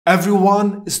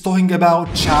Everyone is talking about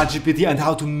ChatGPT and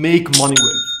how to make money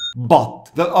with.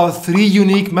 But there are three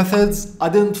unique methods I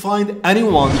didn't find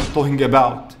anyone talking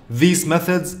about. These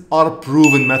methods are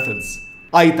proven methods.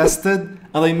 I tested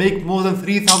and I make more than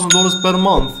 $3,000 per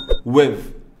month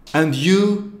with. And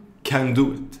you can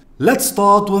do it. Let's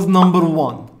start with number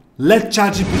one. Let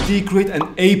ChatGPT create an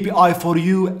API for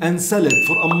you and sell it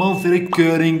for a monthly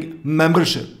recurring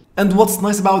membership. And what's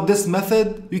nice about this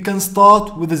method, you can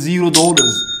start with $0,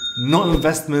 no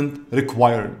investment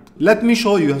required. Let me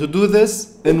show you how to do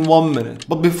this in 1 minute.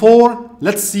 But before,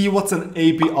 let's see what's an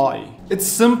API. It's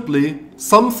simply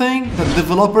something that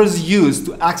developers use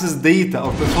to access data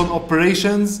or perform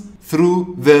operations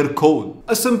through their code.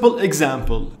 A simple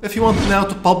example, if you want now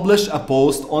to publish a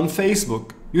post on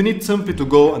Facebook, you need simply to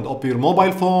go and open your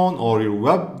mobile phone or your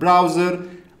web browser,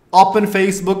 open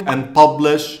Facebook and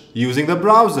publish using the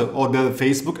browser or the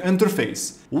Facebook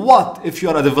interface. What if you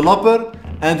are a developer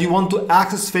and you want to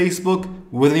access Facebook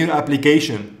within your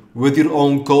application with your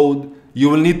own code? You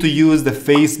will need to use the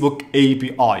Facebook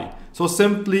API. So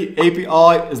simply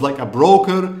API is like a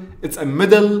broker. It's a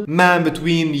middleman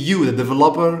between you, the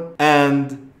developer,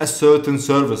 and a certain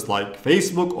service like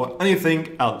Facebook or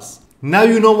anything else. Now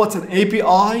you know what's an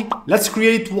API. Let's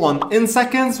create one in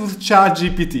seconds with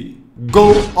ChatGPT. Go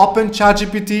open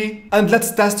ChatGPT and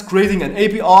let's test creating an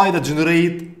API that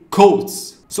generates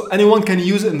codes so anyone can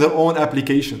use it in their own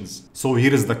applications. So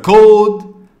here is the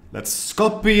code. Let's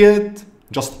copy it.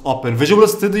 Just open Visual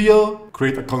Studio,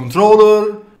 create a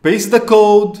controller, paste the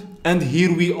code, and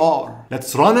here we are.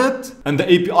 Let's run it and the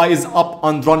API is up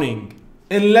and running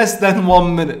in less than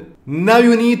 1 minute. Now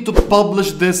you need to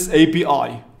publish this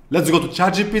API. Let's go to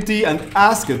ChatGPT and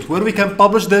ask it where we can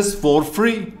publish this for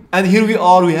free. And here we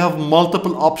are, we have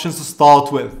multiple options to start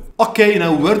with. Okay,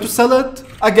 now where to sell it?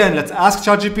 Again, let's ask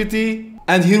ChatGPT.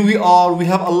 And here we are, we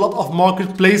have a lot of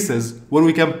marketplaces where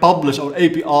we can publish our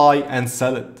API and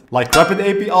sell it. Like Rapid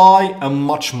API and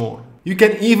much more. You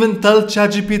can even tell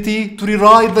ChatGPT to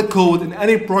rewrite the code in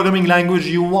any programming language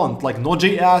you want, like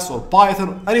Node.js or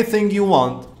Python, anything you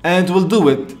want, and it will do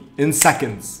it in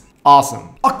seconds.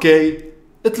 Awesome. Okay.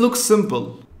 It looks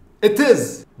simple. It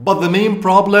is. But the main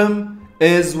problem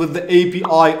is with the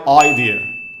API idea.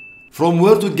 From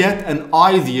where to get an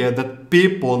idea that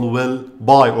people will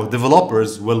buy or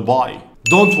developers will buy.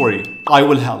 Don't worry, I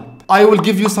will help. I will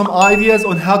give you some ideas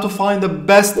on how to find the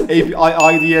best API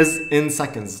ideas in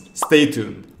seconds. Stay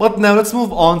tuned. But now let's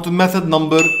move on to method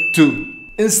number 2.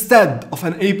 Instead of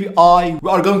an API, we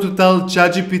are going to tell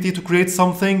ChatGPT to create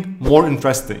something more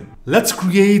interesting. Let's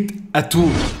create a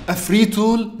tool, a free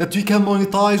tool that you can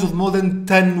monetize with more than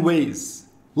 10 ways.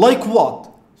 Like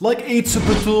what? Like 8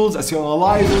 super tools, SEO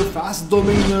Analyzer, Fast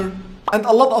Domainer, and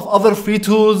a lot of other free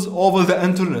tools over the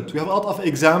internet. We have a lot of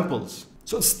examples.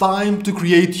 So it's time to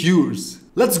create yours.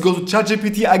 Let's go to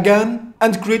ChatGPT again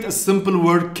and create a simple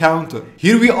word counter.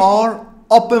 Here we are.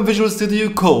 Open Visual Studio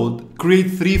Code, create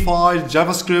 3 files,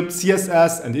 JavaScript,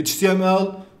 CSS, and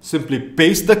HTML. Simply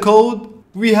paste the code.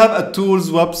 We have a tools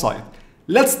website.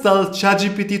 Let's tell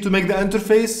ChatGPT to make the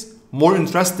interface more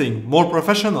interesting, more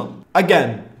professional.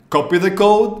 Again, copy the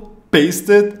code, paste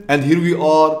it, and here we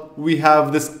are. We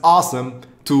have this awesome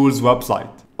tools website.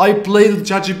 I played with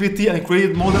ChatGPT and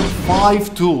created more than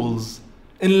 5 tools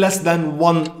in less than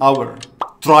 1 hour.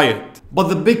 Try it. But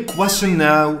the big question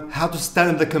now, how to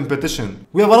stand in the competition.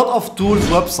 We have a lot of tools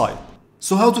website.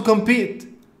 So how to compete?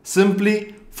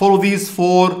 Simply follow these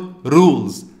 4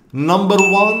 rules. Number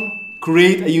 1,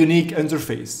 create a unique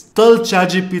interface. Tell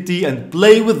ChatGPT and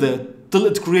play with it till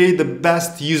it creates the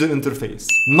best user interface.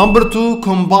 Number 2,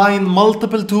 combine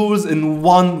multiple tools in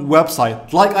one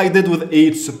website, like I did with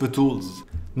 8 super tools.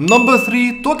 Number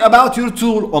 3, talk about your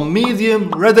tool on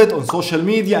Medium, Reddit, on social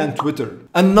media and Twitter.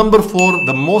 And number 4,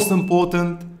 the most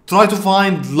important, try to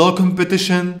find low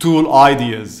competition tool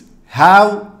ideas.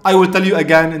 How? I will tell you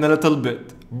again in a little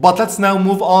bit. But let's now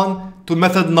move on to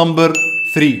method number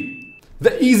 3.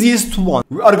 The easiest one.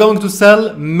 We are going to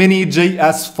sell mini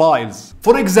JS files.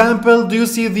 For example, do you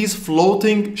see these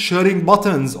floating sharing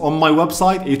buttons on my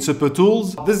website, 8 super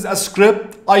tools? This is a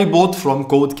script I bought from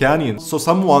Code Canyon. So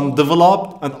someone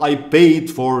developed and I paid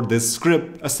for this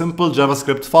script, a simple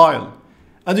JavaScript file.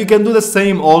 And you can do the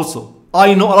same also.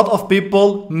 I know a lot of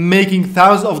people making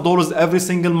thousands of dollars every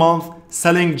single month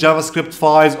selling JavaScript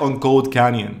files on Code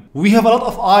Canyon. We have a lot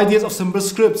of ideas of simple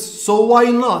scripts, so why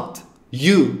not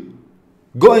you?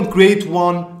 Go and create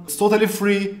one, it's totally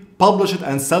free, publish it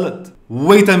and sell it.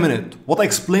 Wait a minute, what I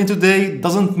explained today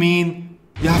doesn't mean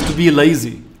you have to be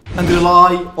lazy and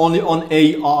rely only on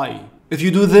AI. If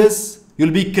you do this,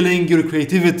 you'll be killing your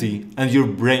creativity and your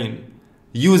brain.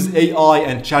 Use AI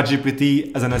and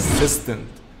ChatGPT as an assistant.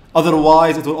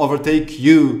 Otherwise, it will overtake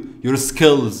you, your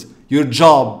skills, your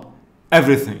job,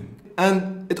 everything.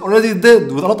 And it already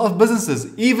did with a lot of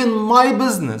businesses. Even my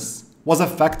business was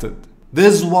affected.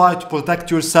 This is why, to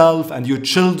protect yourself and your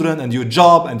children and your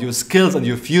job and your skills and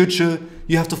your future,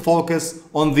 you have to focus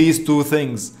on these two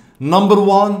things. Number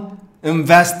one,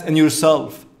 invest in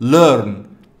yourself.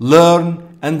 Learn,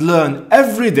 learn, and learn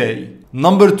every day.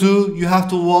 Number two, you have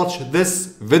to watch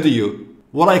this video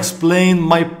where I explain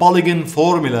my polygon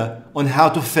formula on how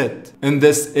to fit in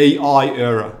this AI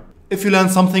era. If you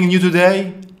learned something new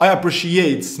today, I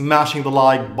appreciate smashing the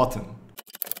like button.